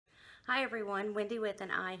Hi everyone, Wendy with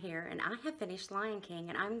an I here, and I have finished Lion King,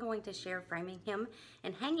 and I'm going to share framing him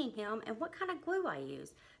and hanging him and what kind of glue I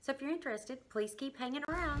use. So if you're interested, please keep hanging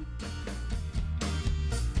around.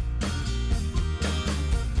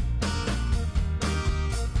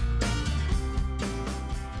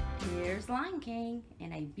 Here's Lion King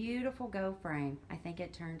in a beautiful gold frame. I think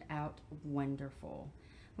it turned out wonderful.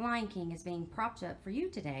 Lion King is being propped up for you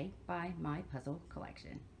today by my puzzle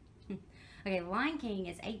collection. Okay, Lion King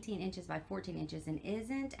is 18 inches by 14 inches and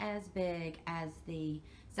isn't as big as the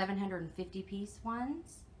 750 piece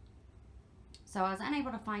ones. So I was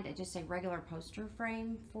unable to find just a regular poster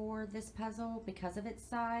frame for this puzzle because of its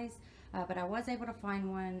size, but I was able to find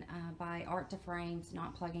one by Art to Frames,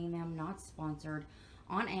 not plugging them, not sponsored,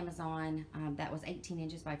 on Amazon that was 18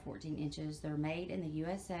 inches by 14 inches. They're made in the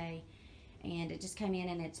USA, and it just came in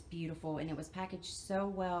and it's beautiful, and it was packaged so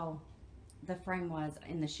well. The frame was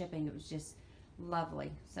in the shipping, it was just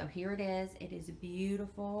lovely. So here it is. It is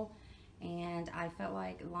beautiful, and I felt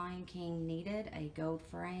like Lion King needed a gold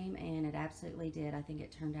frame, and it absolutely did. I think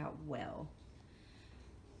it turned out well.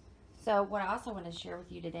 So what I also want to share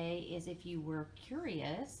with you today is, if you were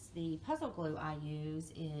curious, the puzzle glue I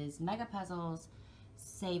use is Mega Puzzles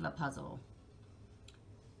Save a Puzzle.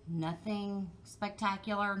 Nothing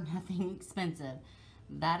spectacular, nothing expensive.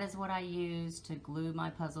 That is what I use to glue my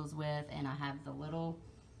puzzles with, and I have the little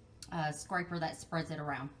scraper that spreads it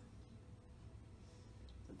around.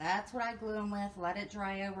 So that's what I glue them with, let it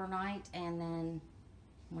dry overnight, and then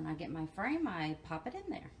when I get my frame, I pop it in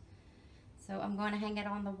there. So I'm going to hang it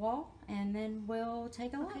on the wall, and then we'll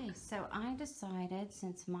take a look. Okay, so I decided,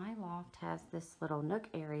 since my loft has this little nook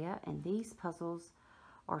area, and these puzzles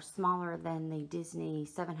are smaller than the Disney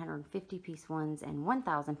 750 piece ones and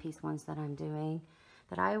 1,000 piece ones that I'm doing,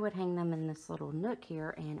 that I would hang them in this little nook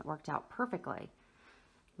here, and it worked out perfectly.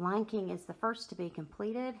 Lion King is the first to be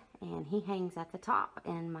completed, and he hangs at the top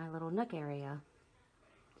in my little nook area.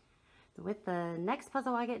 With the next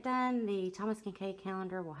puzzle I get done, the Thomas Kincaid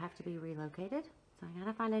calendar will have to be relocated, so I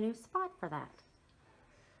gotta find a new spot for that.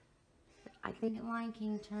 But I think Lion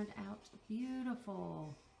King turned out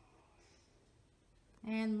beautiful,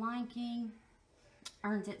 and Lion King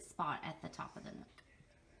earns its spot at the top of the nook.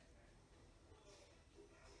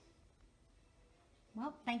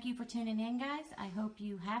 Well, thank you for tuning in, guys. I hope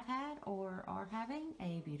you have had or are having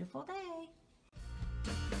a beautiful day.